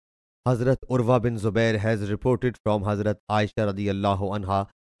Hazrat Urwa bin Zubair has reported from Hazrat Aisha radiyallahu anha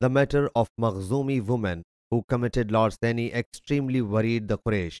the matter of Makhzumi woman who committed larceny extremely worried the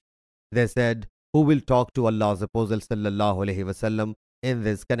Quraysh. They said, who will talk to Allah's Apostle sallallahu alaihi wasallam in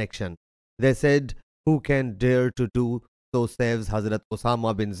this connection? They said, who can dare to do so saves Hazrat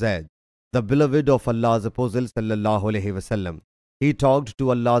Usama bin Zaid, the beloved of Allah's Apostle sallallahu alaihi wasallam. He talked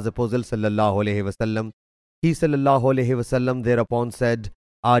to Allah's Apostle sallallahu alaihi wasallam. He sallallahu alaihi wasallam thereupon said,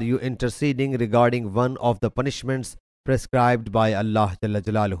 are you interceding regarding one of the punishments prescribed by Allah Jalla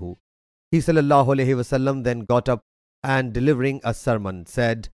Jalaluhu? He sallallahu alaihi wasallam then got up and delivering a sermon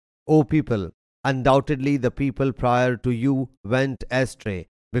said, O people, undoubtedly the people prior to you went astray,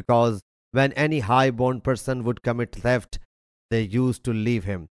 because when any high-born person would commit theft, they used to leave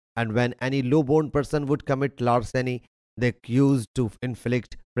him, and when any low-born person would commit larceny, they used to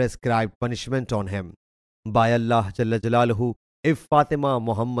inflict prescribed punishment on him. By Allah Jalla Jalaluhu, if Fatima,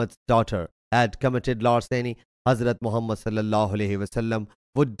 Muhammad's daughter, had committed larceny, Hazrat Muhammad sallallahu alaihi wasallam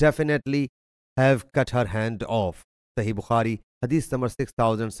would definitely have cut her hand off. Sahih Bukhari, Hadith number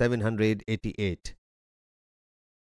 6788.